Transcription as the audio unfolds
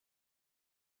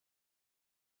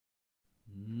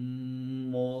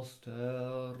most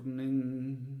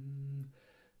earning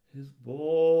his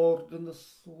board in the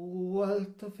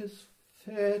swelth of his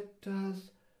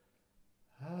fetters,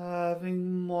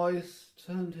 having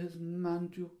moistened his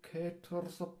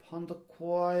manducators upon the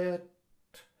quiet,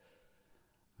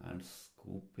 and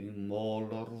scooping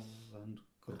molars and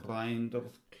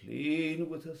grinders clean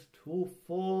with his 2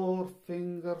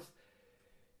 forefingers,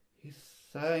 he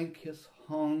sank his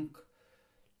hunk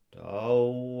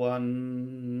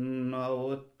down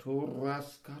now to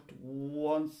rest at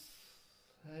once,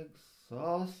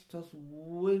 exhaust his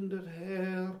winded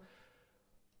hair,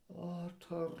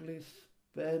 utterly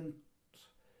spent.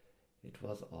 It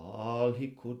was all he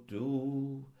could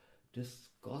do,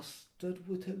 disgusted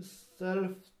with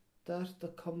himself, that the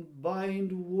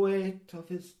combined weight of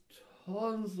his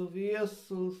tons of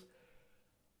easels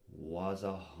was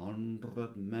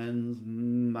 100 men's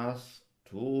mass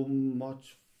too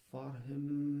much for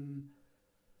him.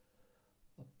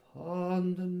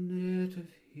 Upon the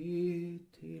native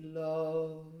heath he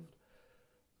loved,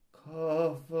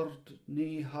 covered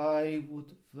knee-high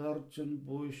with virgin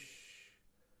bush,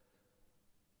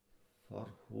 for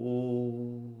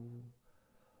whoe'er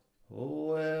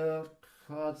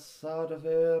trod sod of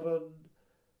Erin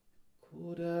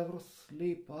could ever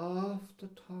sleep off the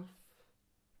turf.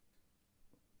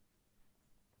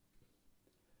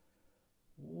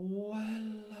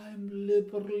 Well, I'm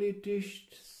liberally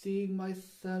dished, seeing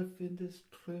myself in this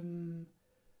trim.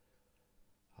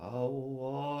 How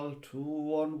all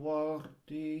too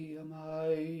unworthy am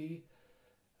I,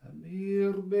 a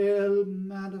mere male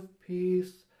man of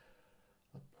peace,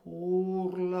 a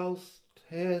poor louse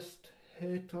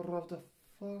taste-hater of the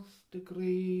first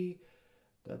degree,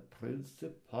 the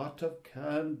Principate of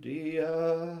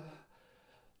Candia,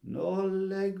 no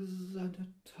legs and a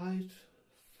tight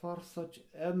for such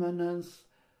eminence,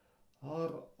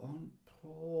 or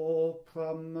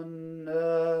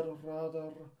unpromenade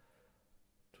rather,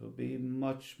 to be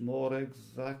much more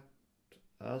exact,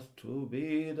 as to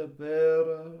be the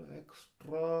bearer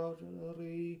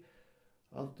extraordinary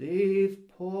of these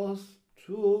posts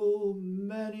too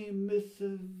many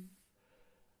missives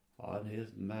on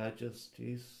his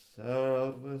Majesty's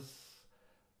service,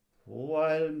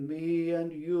 while me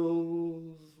and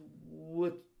you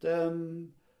with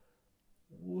them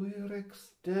we're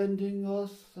extending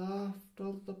us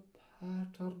after the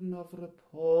pattern of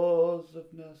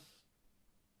reposiveness.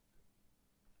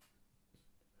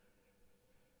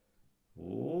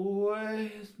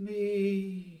 Ways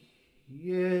me,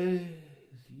 yes,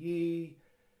 ye,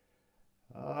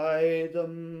 I the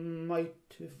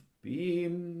mighty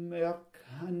beam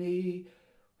canny,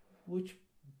 which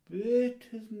bit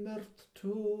his mirth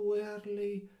too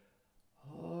early,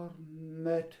 or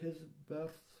met his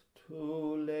birth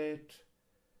too late.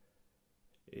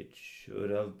 It should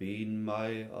have been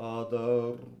my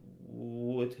other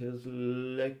with his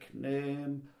lick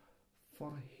name,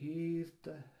 for he's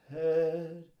the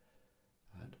head,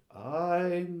 and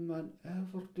I'm an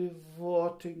ever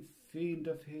devoting fiend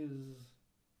of his.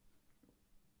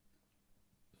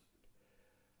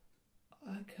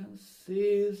 I can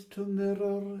cease to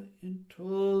mirror in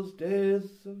those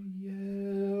days of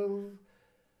yore,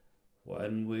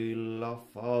 when we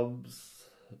lafobs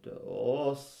the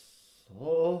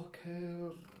so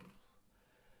care,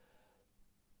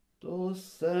 those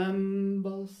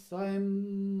semble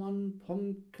Simon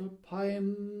Punkel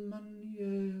Pieman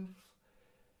years.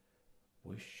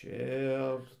 We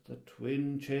shared the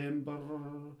twin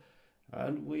chamber,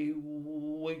 and we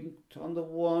winked on the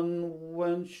one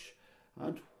wench,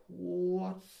 and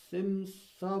what Sim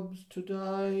sobs to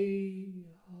die,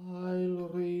 I'll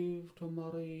reave to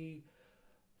marry,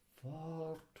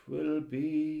 for 'twill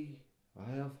be,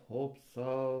 I have hopes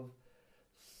of,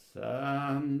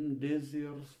 Sam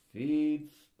Dizier's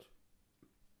feast.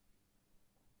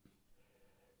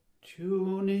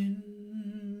 Tune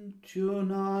in,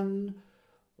 tune on,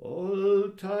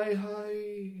 old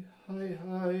tie-hi,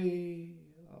 hi-hi,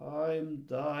 I'm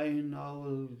thine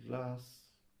owl lass,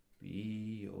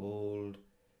 be old.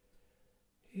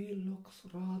 He looks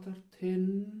rather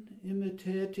thin,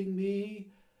 imitating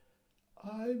me.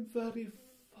 I'm very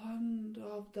fond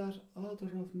of that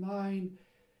other of mine,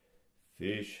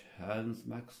 Fish Hans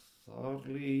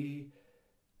MacSorley,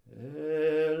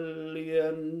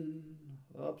 alien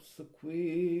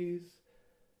obsequies,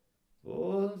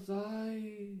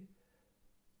 bullseye,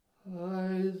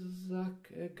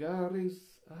 Isaac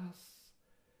Agary's ass.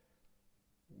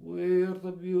 We're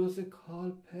the music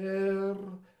hall pair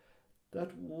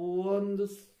that won the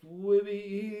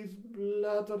Swibby's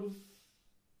bladders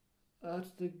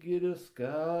at the Guinness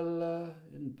Gala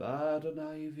in Baden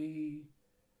Ivy.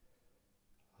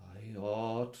 I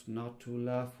ought not to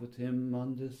laugh with him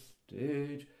on this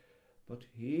stage, but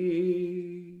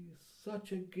he's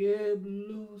such a gay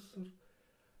loser.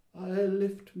 I'll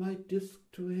lift my disc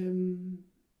to him,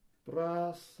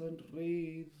 brass and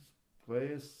wreaths,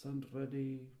 brace and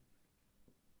ready.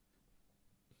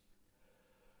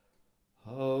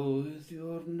 How is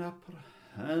your napper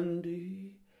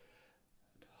handy?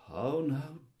 And how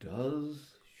now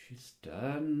does she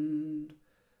stand?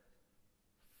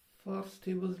 First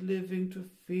he was living to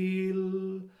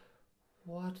feel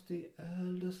what the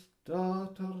eldest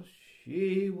daughter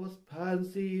she was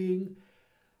pansying,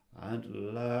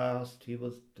 and last he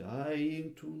was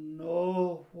dying to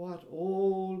know what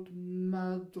old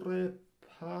Madre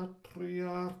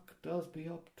Patriarch does be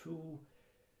up to.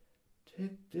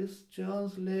 Take this,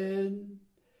 John's Lane,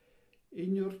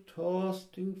 in your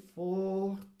toasting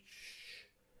forge,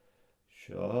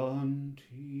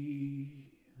 shanty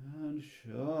and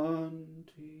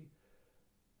shanty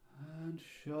and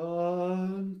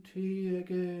shanty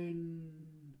again,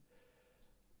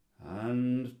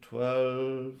 and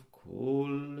 12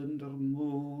 cooler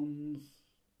moons.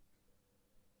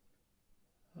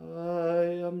 I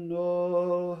am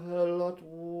no helot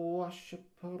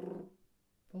worshipper,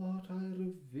 but I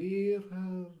revere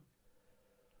her.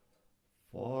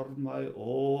 For my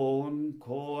own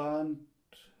co-aunt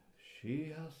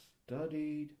she has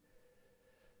studied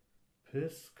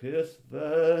Piscis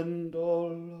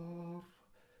Vendolor,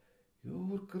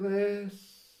 your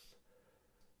grace,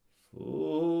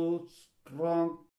 food strong